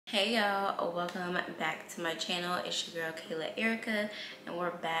Hey y'all, welcome back to my channel. It's your girl Kayla Erika, and we're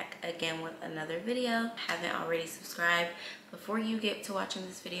back again with another video. Haven't already subscribed? Before you get to watching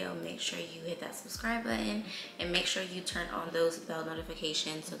this video, make sure you hit that subscribe button and make sure you turn on those bell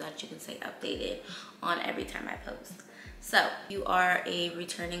notifications so that you can stay updated on every time I post. So if you are a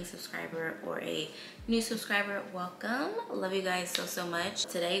returning subscriber or a new subscriber, welcome. Love you guys so much.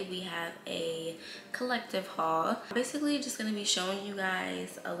 Today we have a collective haul. Basically just going to be showing you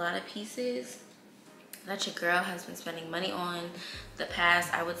guys a lot of pieces that your girl has been spending money on the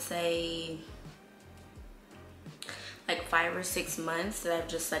past, I would say, like 5 or 6 months that I've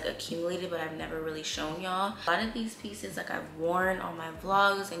just like accumulated, but I've never really shown y'all. A lot of these pieces like I've worn on my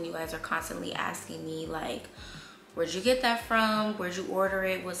vlogs, and you guys are constantly asking me like, where'd you get that from? Where'd you order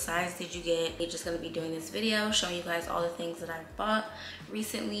it? What size did you get? I'm just gonna be doing this video showing you guys all the things that I've bought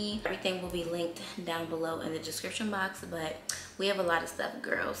recently. Everything will be linked down below in the description box, but we have a lot of stuff,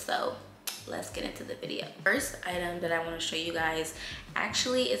 girls, so let's get into the video. First item that I want to show you guys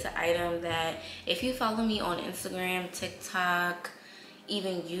actually is an item that if you follow me on Instagram, TikTok,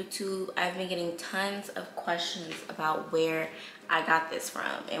 even YouTube, I've been getting tons of questions about where I got this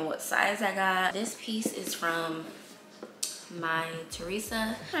from and what size I got. This piece is from my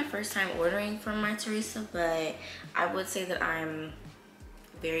Teresa. My first time ordering from my Teresa, but I would say that I'm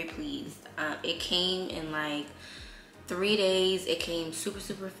very pleased. It came in like 3 days. It came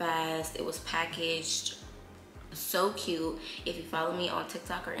super fast. It was packaged so cute. If you follow me on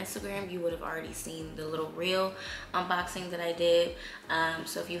TikTok or Instagram, you would have already seen the little reel unboxing that I did.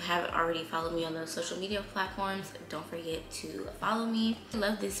 So if you haven't already followed me on those social media platforms, don't forget to follow me. I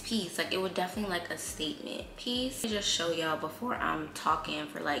love this piece. Like, it would definitely like a statement piece. Let me just show y'all before I'm talking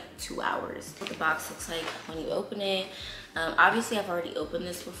for like 2 hours what the box looks like when you open it. Obviously I've already opened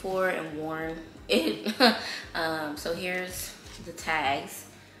this before and worn it. So here's the tags.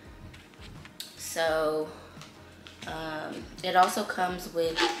 So it also comes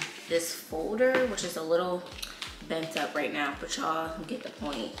with this folder, which is a little bent up right now, but y'all get the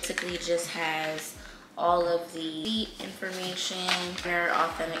point. Basically just has all of the receipt information, their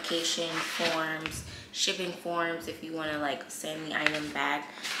authentication forms, shipping forms if you want to like send the item back.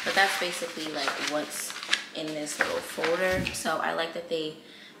 But that's basically like what's in this little folder. So I like that they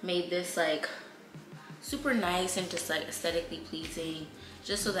made this like super nice and just like aesthetically pleasing,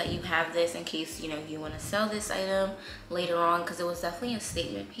 just so that you have this in case, you know, you want to sell this item later on, because it was definitely a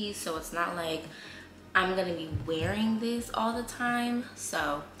statement piece. So it's not like I'm gonna be wearing this all the time.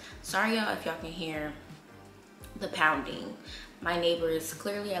 So sorry y'all if y'all can hear the pounding. My neighbors,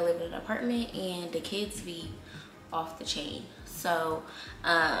 clearly I live in an apartment and the kids be off the chain. So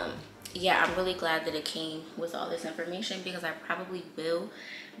yeah, I'm really glad that it came with all this information, because I probably will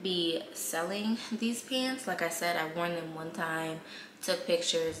be selling these pants. Like I said, I worn them one time, took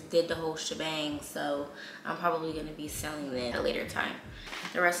pictures, did the whole shebang, so I'm probably going to be selling them at a later time.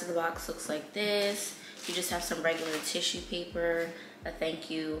 The rest of the box looks like this. You just have some regular tissue paper, a thank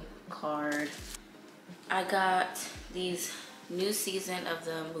you card. I got these new season of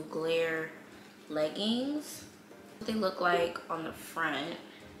the Mugler leggings. What they look like on the front,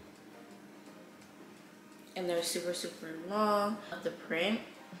 and they're super long. The print,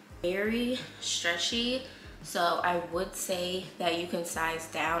 very stretchy, so I would say that you can size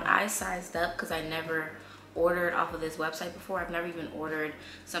down. I sized up because I never ordered off of this website before. I've never even ordered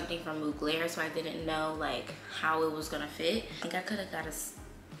something from Mugler, so I didn't know like how it was gonna fit. I think I could have got a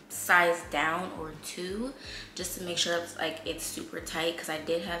size down or 2 just to make sure it's super tight, because I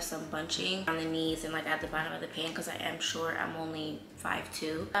did have some bunching on the knees and like at the bottom of the pant, because I am short. I'm only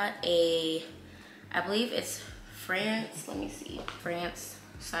 5'2". Got a, I believe it's France, let me see, France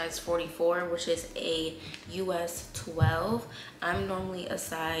size 44, which is a US 12. I'm normally a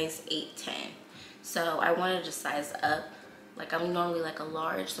size 8'10", so I wanted to size up. Like, I'm normally like a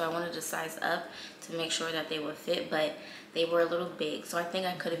large, so I wanted to size up to make sure that they would fit, but they were a little big, so I think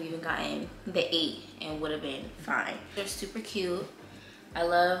I could have even gotten the 8 and would have been fine. They're super cute. I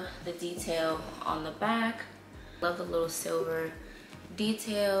love the detail on the back. Love the little silver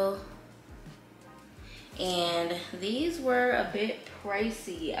detail. And these were a bit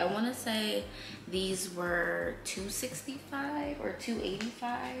pricey. I want to say these were $265 or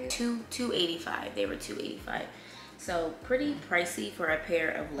 $285. $285. They were $285. So pretty pricey for a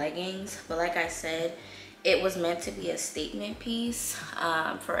pair of leggings. But like I said, it was meant to be a statement piece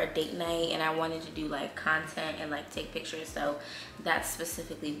for a date night, and I wanted to do like content and like take pictures. So that's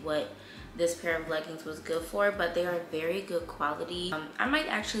specifically what this pair of leggings was good for. But they are very good quality. I might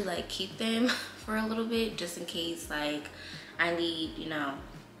actually like keep them for a little bit, just in case like I need, you know,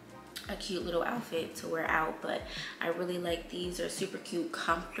 a cute little outfit to wear out, but I really like these. They're super cute,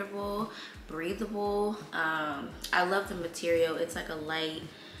 comfortable, breathable. I love the material. It's like a light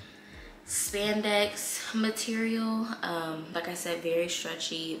spandex material. Like I said, very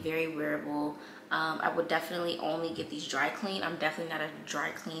stretchy, very wearable. I would definitely only get these dry clean. I'm definitely not a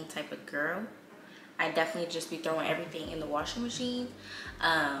dry clean type of girl. I definitely just be throwing everything in the washing machine.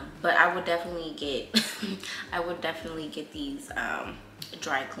 But I would definitely get these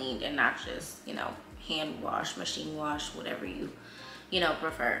dry cleaned and not just, you know, hand wash, machine wash, whatever you know,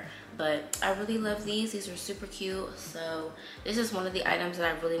 prefer. But I really love these. These are super cute. So this is one of the items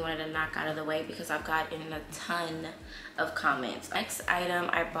that I really wanted to knock out of the way because I've gotten a ton of comments. Next item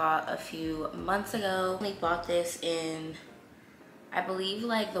I bought a few months ago. I bought this in, I believe,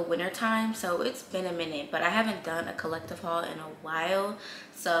 like the winter time, so it's been a minute, but I haven't done a collective haul in a while,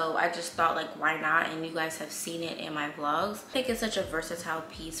 so I just thought, like, why not? And you guys have seen it in my vlogs. I think it's such a versatile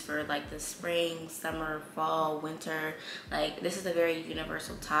piece for like the spring, summer, fall, winter. Like, this is a very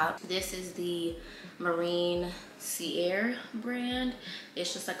universal top. This is the Marine Sea Air brand.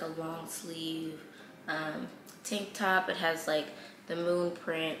 It's just like a long sleeve tank top. It has like the moon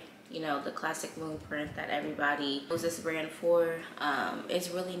print, you know, the classic moon print that everybody knows this brand for. It's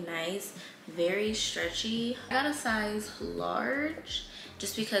really nice, very stretchy. I got a size large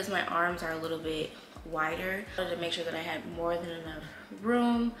just because my arms are a little bit wider. I wanted to make sure that I had more than enough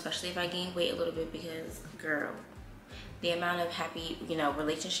room, especially if I gain weight a little bit, because girl, the amount of happy, you know,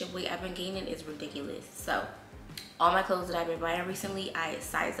 relationship weight I've been gaining is ridiculous. So all my clothes that I've been buying recently, I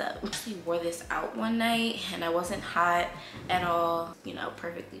size up. I actually wore this out one night and I wasn't hot at all, you know,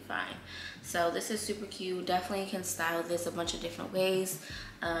 perfectly fine. So this is super cute. Definitely can style this a bunch of different ways.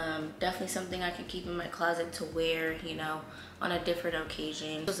 Definitely something I can keep in my closet to wear, you know, on a different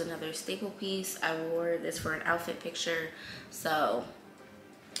occasion. This was another staple piece. I wore this for an outfit picture. So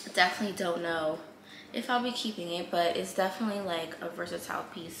definitely don't know if I'll be keeping it, but it's definitely like a versatile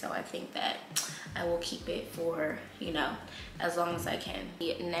piece, so I think that I will keep it for, you know, as long as I can.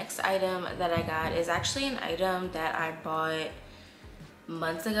 The next item that I got is actually an item that I bought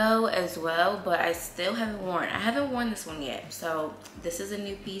months ago as well, but I still haven't worn. I haven't worn this one yet, so this is a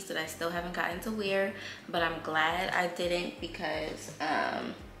new piece that I still haven't gotten to wear, but I'm glad I didn't, because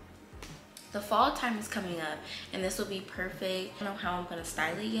the fall time is coming up and this will be perfect. I don't know how I'm gonna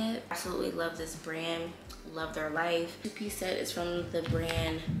style it yet. Absolutely love this brand, love their life. Two-piece set is from the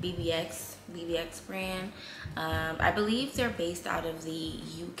brand BBX brand. I believe they're based out of the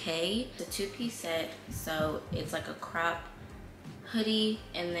UK. The two-piece set, so it's like a crop hoodie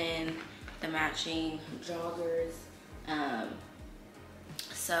and then the matching joggers.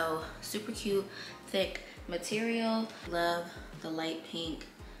 So super cute, thick material. Love the light pink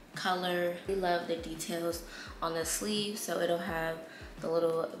color. We love the details on the sleeve, so it'll have the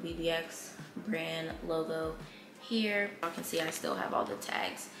little BBX brand logo here. You can see I still have all the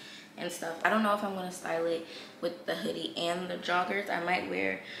tags and stuff. I don't know if I'm gonna style it with the hoodie and the joggers. I might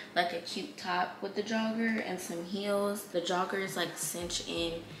wear like a cute top with the jogger and some heels. The joggers like cinch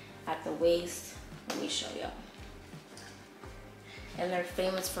in at the waist. Let me show y'all. And they're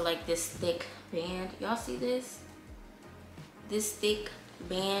famous for like this thick band. Y'all see this? This thick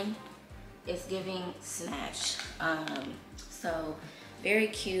band is giving snatch. So very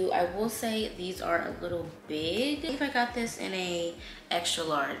cute. I will say these are a little big. I think I got this in a extra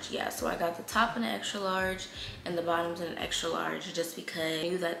large. Yeah, so I got the top in an extra large and the bottoms in an extra large, just because I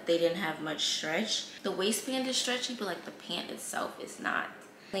knew that they didn't have much stretch. The waistband is stretchy, but like the pant itself is not.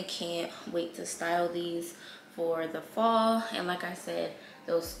 I can't wait to style these for the fall, and like I said,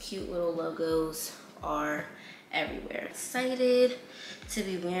 those cute little logos are everywhere. Excited to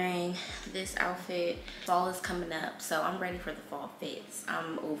be wearing this outfit. Fall is coming up, so I'm ready for the fall fits.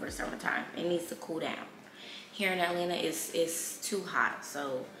 I'm over summertime. It needs to cool down. Here in Atlanta it's too hot,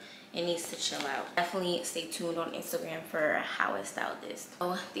 so it needs to chill out. Definitely stay tuned on Instagram for how I styled this.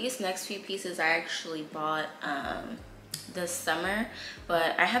 So these next few pieces I actually bought this summer,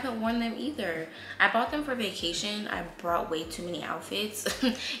 but I haven't worn them either. I bought them for vacation. I brought way too many outfits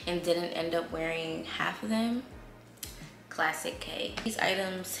and didn't end up wearing half of them. Classic K. These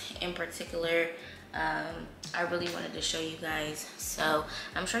items in particular, I really wanted to show you guys. So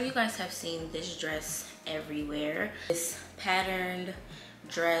I'm sure you guys have seen this dress everywhere. This patterned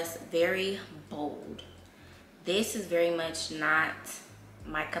dress, very bold. This is very much not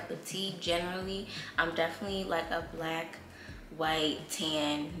my cup of tea generally. I'm definitely like a black, white,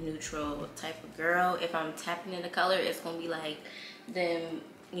 tan, neutral type of girl. If I'm tapping in the color, it's gonna be like them,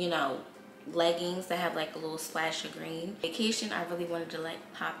 you know, leggings that have like a little splash of green. Vacation, I really wanted to like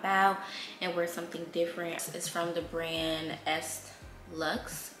pop out and wear something different. It's from the brand Est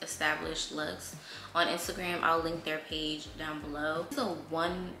Lux, Established Lux. On Instagram, I'll link their page down below. It's a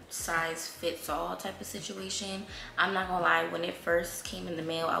one size fits all type of situation. I'm not gonna lie, when it first came in the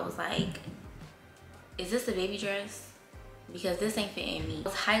mail, I was like, is this a baby dress? Because this ain't fitting me. I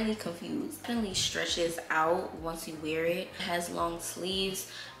was highly confused. It definitely stretches out once you wear it. It has long sleeves.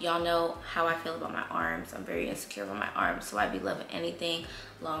 Y'all know how I feel about my arms. I'm very insecure about my arms, so I'd be loving anything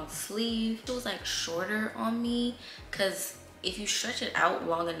long sleeve. It was like shorter on me, because if you stretch it out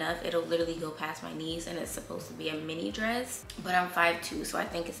long enough, it'll literally go past my knees, and it's supposed to be a mini dress. But I'm 5'2", so I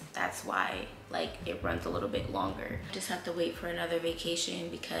think that's why like it runs a little bit longer. Just have to wait for another vacation,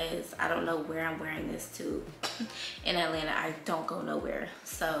 because I don't know where I'm wearing this to. In Atlanta, I don't go nowhere.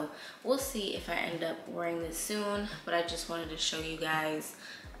 So we'll see if I end up wearing this soon. But I just wanted to show you guys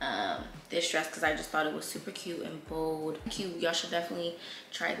this dress, because I just thought it was super cute and bold. Cute. Y'all should definitely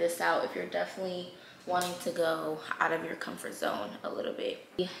try this out if you're definitely wanting to go out of your comfort zone a little bit.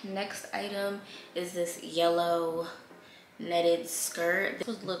 The next item is this yellow netted skirt. This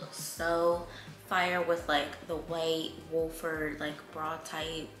would look so fire with like the white Wolford like bra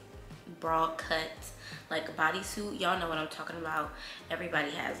type, bra cut like bodysuit. Y'all know what I'm talking about. Everybody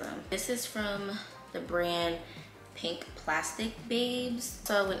has them. This is from the brand Pink Plastic Babes.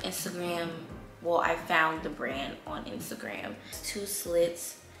 So on Instagram, well, I found the brand on Instagram. 2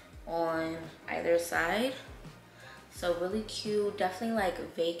 slits on either side, so really cute. Definitely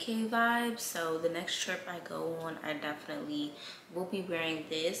like vacay vibes. So the next trip I go on, I definitely will be wearing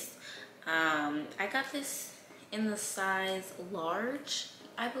this. I got this in the size large,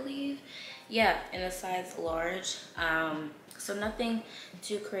 I believe. Yeah, in a size large. So nothing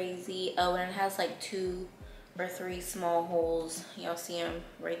too crazy. Oh, and it has like 2 or 3 small holes. Y'all see them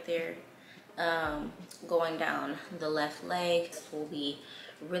right there, going down the left leg. This will be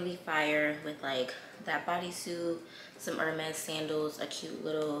really fire with like that bodysuit, some Hermes sandals, a cute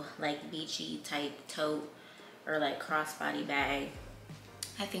little like beachy type tote or like crossbody bag.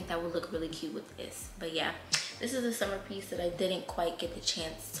 I think that would look really cute with this. But yeah, this is a summer piece that I didn't quite get the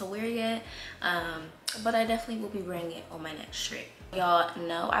chance to wear yet, but I definitely will be wearing it on my next trip. Y'all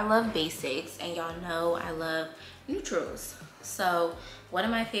know I love basics, and y'all know I love neutrals. So one of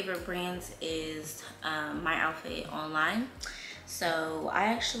my favorite brands is Myoutfitonline. So I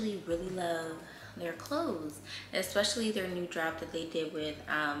actually really love their clothes, especially their new drop that they did with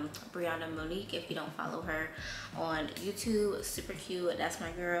Brianna Monique. If you don't follow her on YouTube, super cute. That's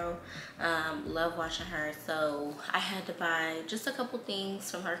my girl. Love watching her. So I had to buy just a couple things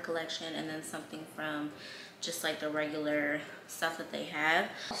from her collection, and then something from just like the regular stuff that they have.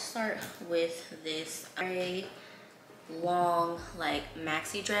 I'll start with this gray long like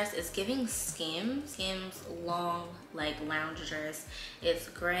maxi dress. It's giving Skims long like lounge dress. It's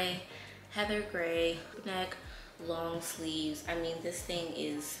gray, heather gray, neck, long sleeves. I mean, this thing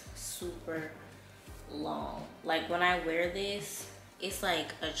is super long. Like when I wear this, it's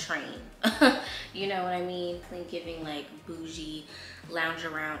like a train. You know what I mean? Definitely giving like bougie lounge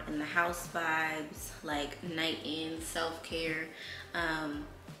around in the house vibes, like night in self-care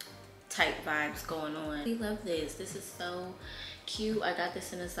type vibes going on. I love this. This is so cute. I got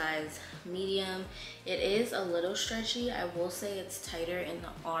this in a size medium. It is a little stretchy. I will say it's tighter in the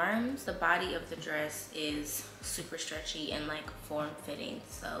arms. The body of the dress is super stretchy and like form-fitting,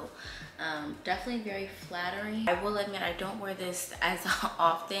 so definitely very flattering. I will admit I don't wear this as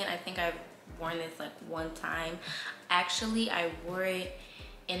often. I think I've worn this like one time. Actually, I wore it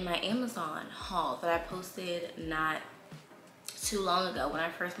in my Amazon haul that I posted not too long ago when I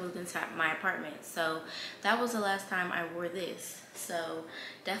first moved into my apartment. So that was the last time I wore this. So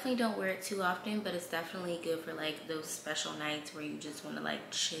definitely don't wear it too often, but it's definitely good for like those special nights where you just want to like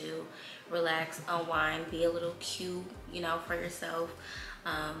chill, relax, unwind, be a little cute, you know, for yourself.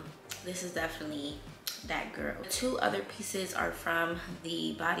 This is definitely that girl. The 2 other pieces are from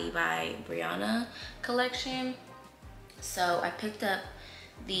the Body by Brianna collection. So I picked up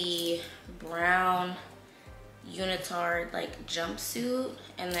the brown unitard like jumpsuit,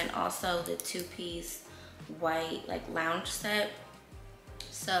 and then also the 2-piece white like lounge set.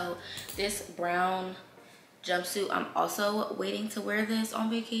 So this brown jumpsuit, I'm also waiting to wear this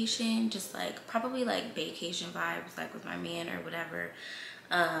on vacation, just like probably like vacation vibes, like with my man or whatever.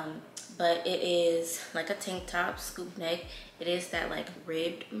 But it is like a tank top, scoop neck. It is that like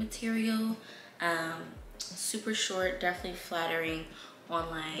ribbed material, super short, definitely flattering on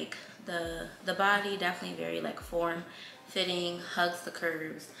like the body, definitely very like form fitting, hugs the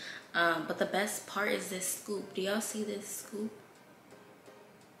curves. But the best part is this scoop. Do y'all see this scoop?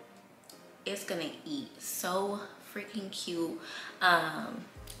 It's gonna eat so freaking cute.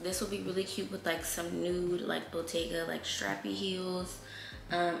 This will be really cute with like some nude like Bottega like strappy heels,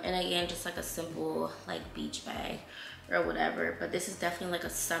 and again just like a simple like beach bag or whatever. But this is definitely like a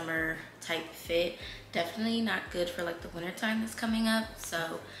summer type fit, definitely not good for like the winter time that's coming up.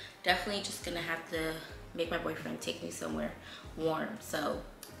 So definitely just gonna have to make my boyfriend take me somewhere warm so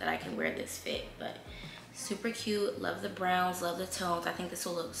that I can wear this fit. But super cute, love the browns, love the tones. I think this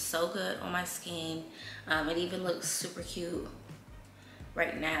will look so good on my skin. It even looks super cute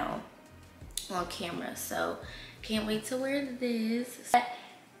right now on camera, so can't wait to wear this.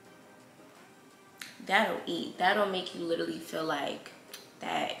 That'll eat, that'll make you literally feel like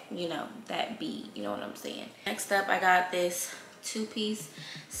that, you know, that beat, you know what I'm saying. Next up, I got this two-piece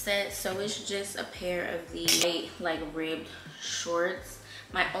set. So it's just a pair of these like ribbed shorts.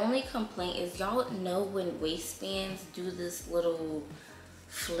 My only complaint is, y'all know when waistbands do this little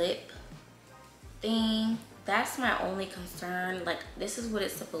flip thing, that's my only concern. Like, this is what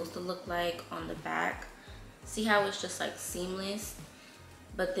it's supposed to look like on the back. See how it's just like seamless,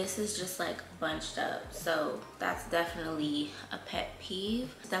 but this is just like bunched up. So that's definitely a pet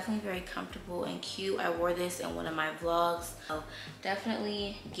peeve. It's definitely very comfortable and cute. I wore this in one of my vlogs, so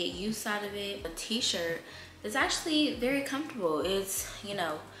definitely get use out of it. The t-shirt is actually very comfortable. It's, you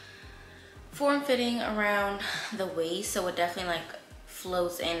know, form-fitting around the waist, so it definitely like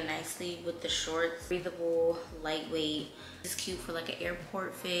flows in nicely with the shorts. Breathable, lightweight. It's cute for like an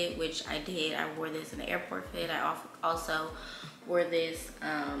airport fit, which I did. I wore this in an airport fit. I also wore this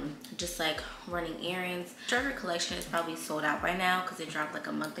just like running errands. Trevor collection is probably sold out by now because it dropped like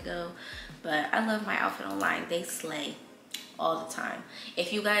a month ago, but I love my outfit online. They slay all the time.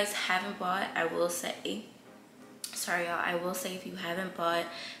 If you guys haven't bought, I will say, sorry y'all, I will say if you haven't bought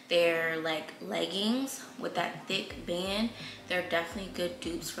their like leggings with that thick band, they're definitely good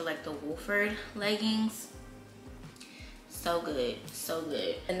dupes for like the Wolford leggings. So good, so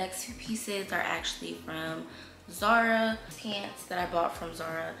good. The next few pieces are actually from Zara. Pants that I bought from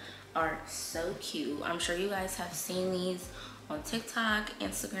Zara are so cute. I'm sure you guys have seen these on TikTok,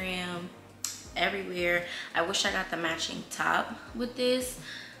 Instagram, everywhere. I wish I got the matching top with this,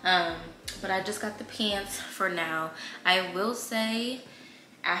 but I just got the pants for now. I will say,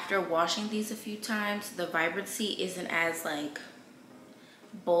 after washing these a few times, the vibrancy isn't as like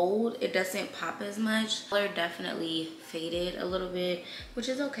bold. It doesn't pop as much. Color definitely faded a little bit, which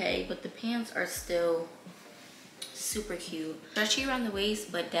is okay, but the pants are still super cute. Stretchy around the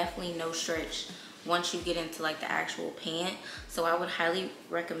waist, but definitely no stretch once you get into like the actual pant. So I would highly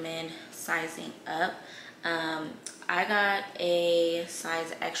recommend sizing up. I got a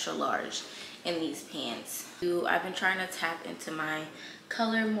size extra large in these pants. I've been trying to tap into my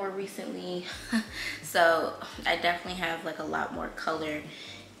color more recently, so I definitely have like a lot more color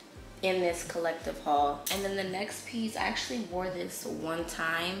in this collective haul. And then the next piece, I actually wore this one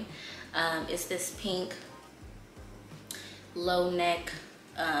time. It's this pink low neck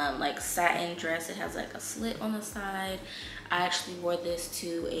like satin dress. It has like a slit on the side. I actually wore this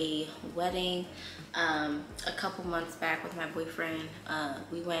to a wedding a couple months back with my boyfriend.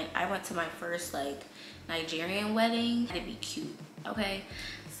 I went to my first like Nigerian wedding. It'd be cute, okay?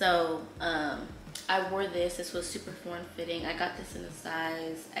 So I wore this. This was super form-fitting. I got this in a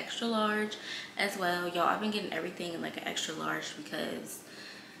size extra large as well. Y'all, I've been getting everything in like an extra large because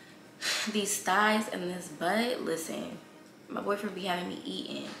these thighs and this butt, listen, my boyfriend be having me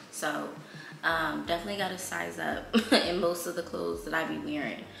eating. So definitely got to size up in most of the clothes that I be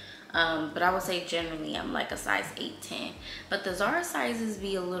wearing. But I would say generally I'm like a size 8-10. But the Zara sizes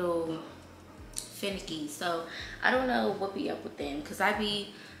be a little finicky, so I don't know what be up with them, because I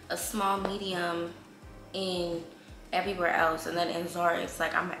be a small medium in everywhere else, and then in Zara it's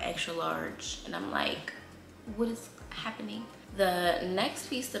like I'm an extra large, and I'm like, what is happening? The next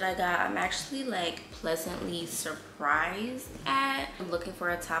piece that I got, I'm actually like pleasantly surprised at. I'm looking for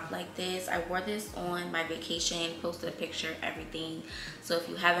a top like this. I wore this on my vacation, posted a picture, everything. So if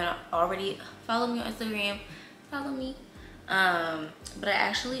you haven't already followed me on Instagram, follow me. But I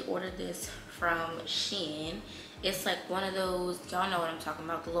actually ordered this from Shein. It's like one of those, y'all know what I'm talking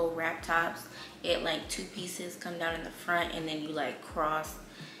about, the little wrap tops. It like two pieces come down in the front, and then you like cross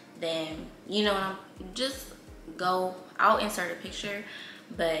them, you know what I'm, just go, I'll insert a picture,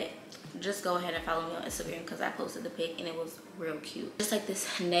 but just go ahead and follow me on Instagram because I posted the pic and it was real cute. Just like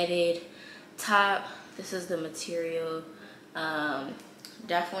this netted top. This is the material.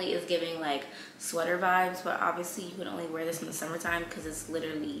 Definitely is giving like sweater vibes, but obviously you can only wear this in the summertime because it's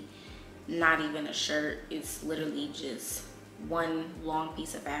literally not even a shirt. It's literally just one long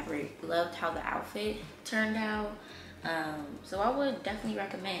piece of fabric. Loved how the outfit turned out. So I would definitely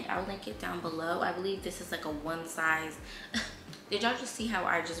recommend. I'll link it down below. I believe this is like a one size Did y'all just see how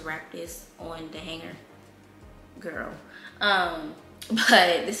I just wrapped this on the hanger? Girl.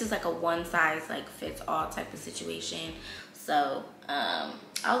 But this is like a one size like fits all type of situation. So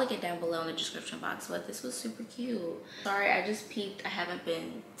I'll link it down below in the description box, but this was super cute. Sorry, I just peeped. I haven't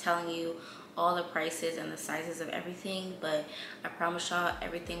been telling you all the prices and the sizes of everything, but I promise y'all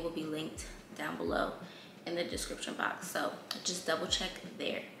everything will be linked down below in the description box, so just double check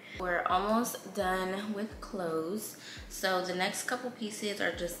there. We're almost done with clothes, so the next couple pieces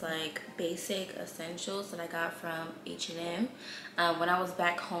are just like basic essentials that I got from H&M when I was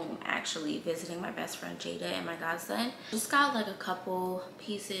back home, actually visiting my best friend Jada and my godson. Just got like a couple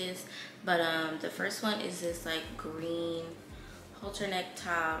pieces, but the first one is this like green halter neck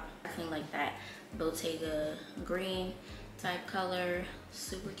top. I like that Bottega green type color,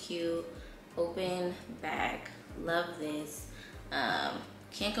 super cute. Open back, love this.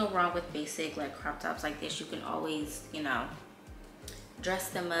 Can't go wrong with basic like crop tops like this. You can always, you know, dress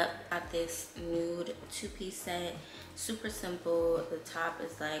them up. Got this nude two-piece set, super simple. The top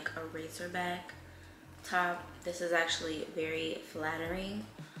is like a racer back top. This is actually very flattering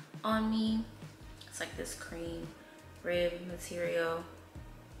on me. It's like this cream rib material,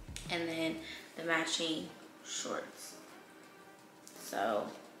 and then the matching shorts. So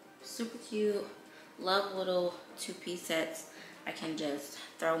super cute. Love little two-piece sets I can just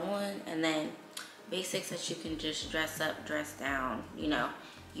throw on, and then basics that you can just dress up, dress down, you know,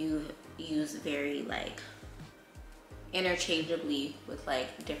 you use very like interchangeably with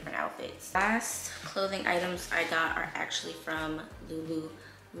like different outfits. Last clothing items I got are actually from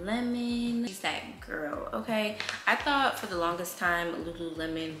Lululemon. She's that girl, okay? I thought for the longest time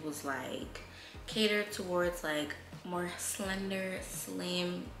Lululemon was like catered towards like more slender,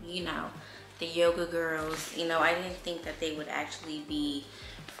 slim, you know, the yoga girls. You know, I didn't think that they would actually be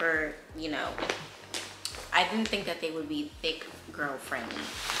for, you know, I didn't think that they would be thick girl friendly.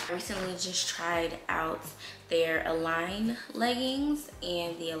 I recently just tried out their Align leggings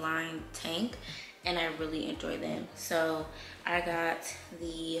and the Align tank, and I really enjoy them. So I got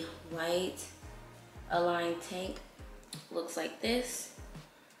the white Align tank, looks like this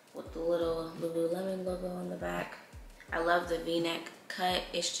with the little Lululemon logo on the back. I love the v-neck cut.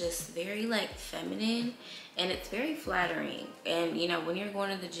 It's just very like feminine, and it's very flattering. And you know, when you're going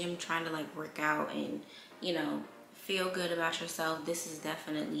to the gym trying to like work out and, you know, feel good about yourself, this is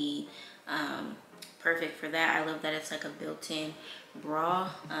definitely perfect for that. I love that it's like a built-in bra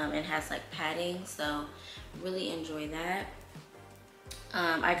and has like padding, so really enjoy that.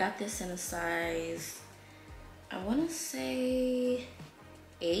 I got this in a size, I want to say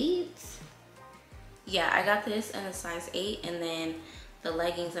 8. Yeah, I got this in a size 8, and then the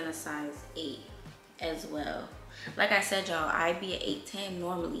leggings in a size 8 as well. Like I said, y'all, I be at 8'10"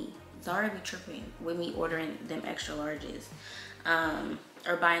 normally. Zara be tripping with me ordering them extra larges,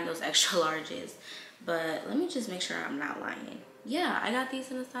 or buying those extra larges. But let me just make sure I'm not lying. Yeah, I got these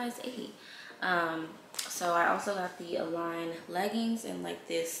in a size 8. So I also got the Align leggings in like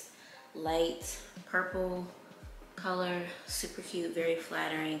this light purple color, super cute, very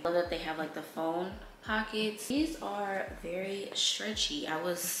flattering. Love that they have like the phone pockets. These are very stretchy. I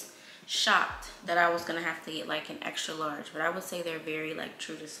was shocked that I was gonna have to get like an extra large, but I would say they're very like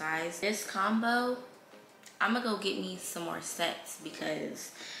true to size. This combo, I'm gonna go get me some more sets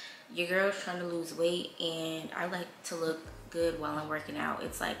because your girl's trying to lose weight, and I like to look good while I'm working out.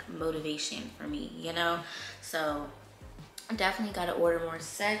 It's like motivation for me, you know? So I definitely gotta order more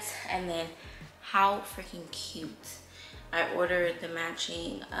sets. And then how freaking cute, I ordered the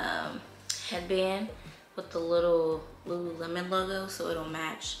matching headband with the little Lululemon logo, so it'll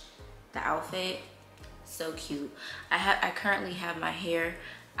match the outfit. So cute. I currently have my hair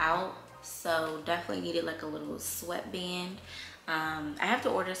out, so definitely needed like a little sweatband. I have to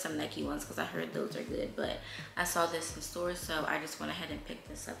order some Nike ones because I heard those are good, but I saw this in stores, so I just went ahead and picked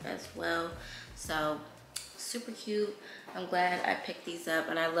this up as well. So super cute. I'm glad I picked these up,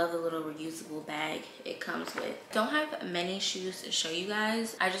 and I love the little reusable bag it comes with. Don't have many shoes to show you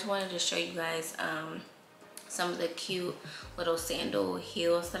guys. I just wanted to show you guys some of the cute little sandal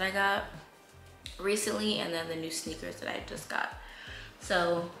heels that I got recently, and then the new sneakers that I just got.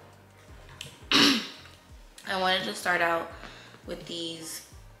 So I wanted to start out with these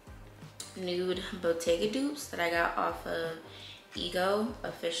nude Bottega dupes that I got off of Ego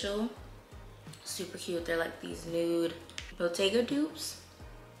Official. Super cute. They're like these nude Bottega dupes.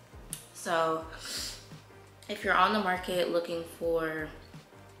 So if you're on the market looking for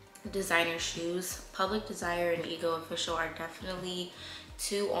designer shoes, Public Desire and Ego Official are definitely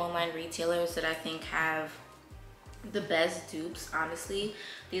two online retailers that I think have the best dupes. Honestly,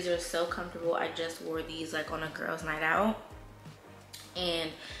 these are so comfortable. I just wore these like on a girls' night out,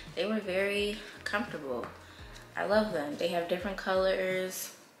 and they were very comfortable. I love them. They have different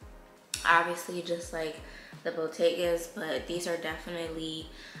colors, obviously just like the Bottegas, but these are definitely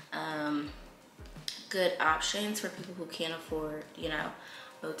good options for people who can't afford, you know,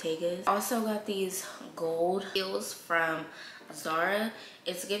 Bottegas. Also got these gold heels from Zara.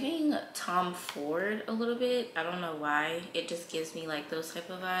 It's giving Tom Ford a little bit. I don't know why. It just gives me like those type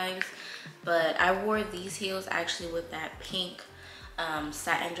of vibes. But I wore these heels actually with that pink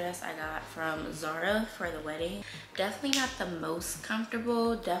satin dress I got from Zara for the wedding. Definitely not the most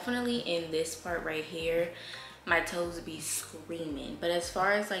comfortable. Definitely in this part right here, my toes be screaming. But as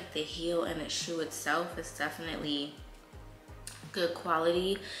far as like the heel and the shoe itself, it's definitely good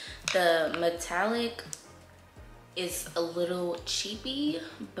quality. The metallic is a little cheapy,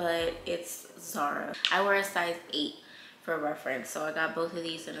 but it's Zara. I wear a size 8 for reference, so I got both of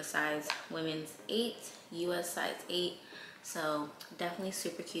these in a size women's 8, US size 8. So definitely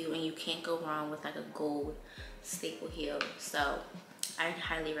super cute, and you can't go wrong with like a gold staple heel. So I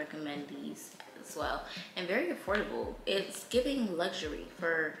highly recommend these as well, and very affordable. It's giving luxury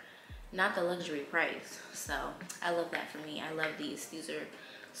for not the luxury price. So I love that for me. I love these. These are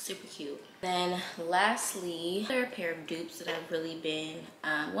super cute. Then lastly, there are a pair of dupes that I've really been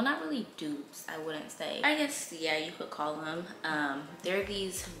well, not really dupes, I wouldn't say, I guess, yeah, you could call them. They're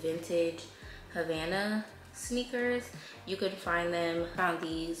these vintage Havana sneakers. You could find them, found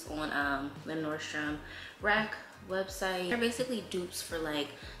these on the Nordstrom Rack website. They're basically dupes for like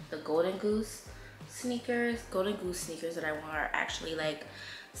the Golden Goose sneakers. Golden Goose sneakers that I want are actually like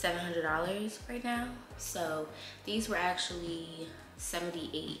 $700 right now. So these were actually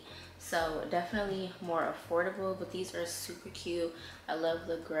 $78, so definitely more affordable, but these are super cute. I love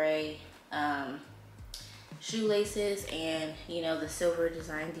the gray shoelaces, and you know, the silver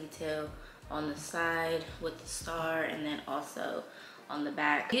design detail on the side with the star, and then also on the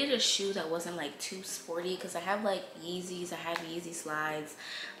back. I needed a shoe that wasn't like too sporty, because I have like Yeezys, I have Yeezy slides,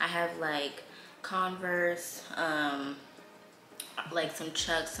 I have like Converse, like some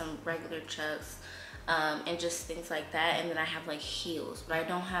Chucks, some regular Chucks, and just things like that. And then I have like heels, but I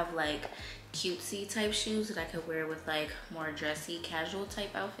don't have like cutesy type shoes that I could wear with like more dressy casual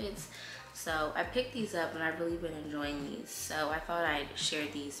type outfits. So I picked these up, and I've really been enjoying these. So I thought I'd share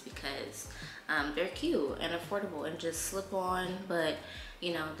these because they're cute and affordable and just slip on, but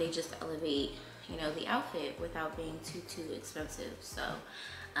you know, they just elevate, you know, the outfit without being too expensive. So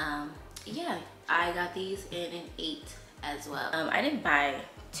yeah, I got these in an 8 as well. I didn't buy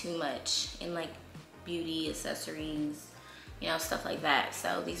too much in like beauty accessories, you know, stuff like that.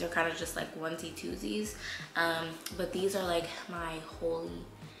 So these are kind of just like onesie twosies, but these are like my holy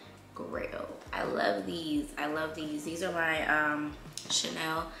grail. I love these. I love these. These are my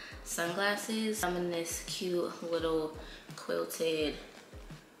Chanel sunglasses. I'm in this cute little quilted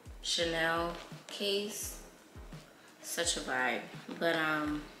Chanel case. Such a vibe. But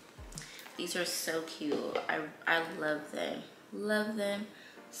these are so cute. I love them. Love them.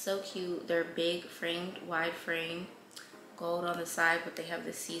 So cute. They're big framed, wide frame, gold on the side, but they have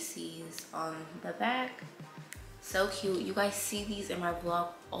the CCs on the back. So cute. You guys see these in my vlog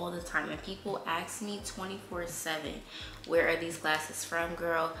all the time, and people ask me 24/7, where are these glasses from,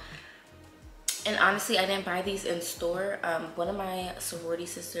 girl? And honestly, I didn't buy these in store. One of my sorority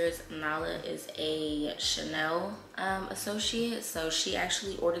sisters, Nala, is a Chanel associate, so she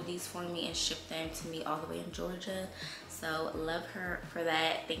actually ordered these for me and shipped them to me all the way in Georgia. So love her for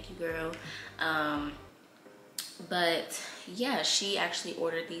that. Thank you, girl. But yeah, she actually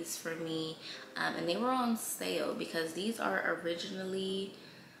ordered these for me, and they were on sale because these are originally,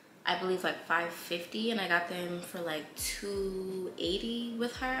 I believe, like $550, and I got them for like $280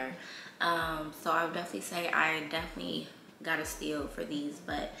 with her. So I would definitely say I definitely got a steal for these,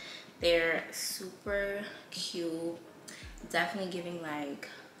 but they're super cute. Definitely giving like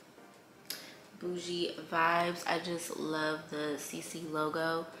bougie vibes. I just love the CC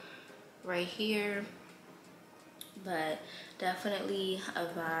logo right here, but definitely a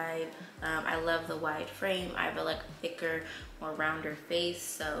vibe. I love the wide frame. I have a like thicker, more rounder face,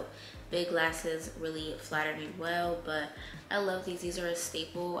 so big glasses really flatter me well. But I love these. These are a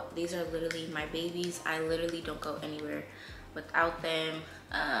staple. These are literally my babies. I literally don't go anywhere without them.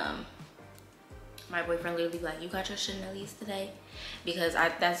 My boyfriend literally be like, you got your Chanelies today? Because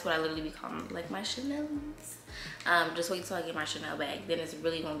that's what I literally be calling, like, my Chanelies. Just wait till I get my Chanel bag, then it's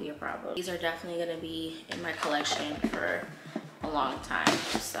really gonna be a problem. These are definitely gonna be in my collection for a long time.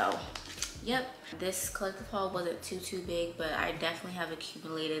 So yep, this collective haul wasn't too big, but I definitely have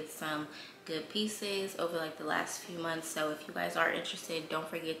accumulated some good pieces over like the last few months. So if you guys are interested, don't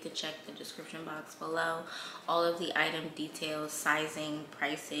forget to check the description box below. All of the item details, sizing,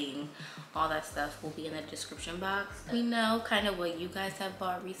 pricing, all that stuff will be in the description box. Let me know kind of what you guys have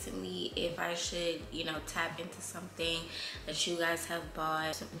bought recently, if I should, you know, tap into something that you guys have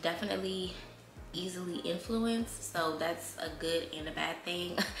bought. So definitely easily influenced, so that's a good and a bad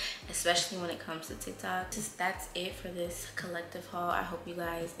thing, especially when it comes to TikTok. That's it for this collective haul. I hope you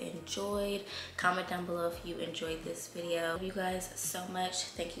guys enjoyed. Comment down below if you enjoyed this video. Love you guys so much.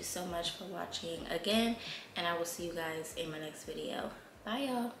 Thank you so much for watching again, and I will see you guys in my next video. Bye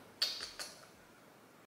y'all.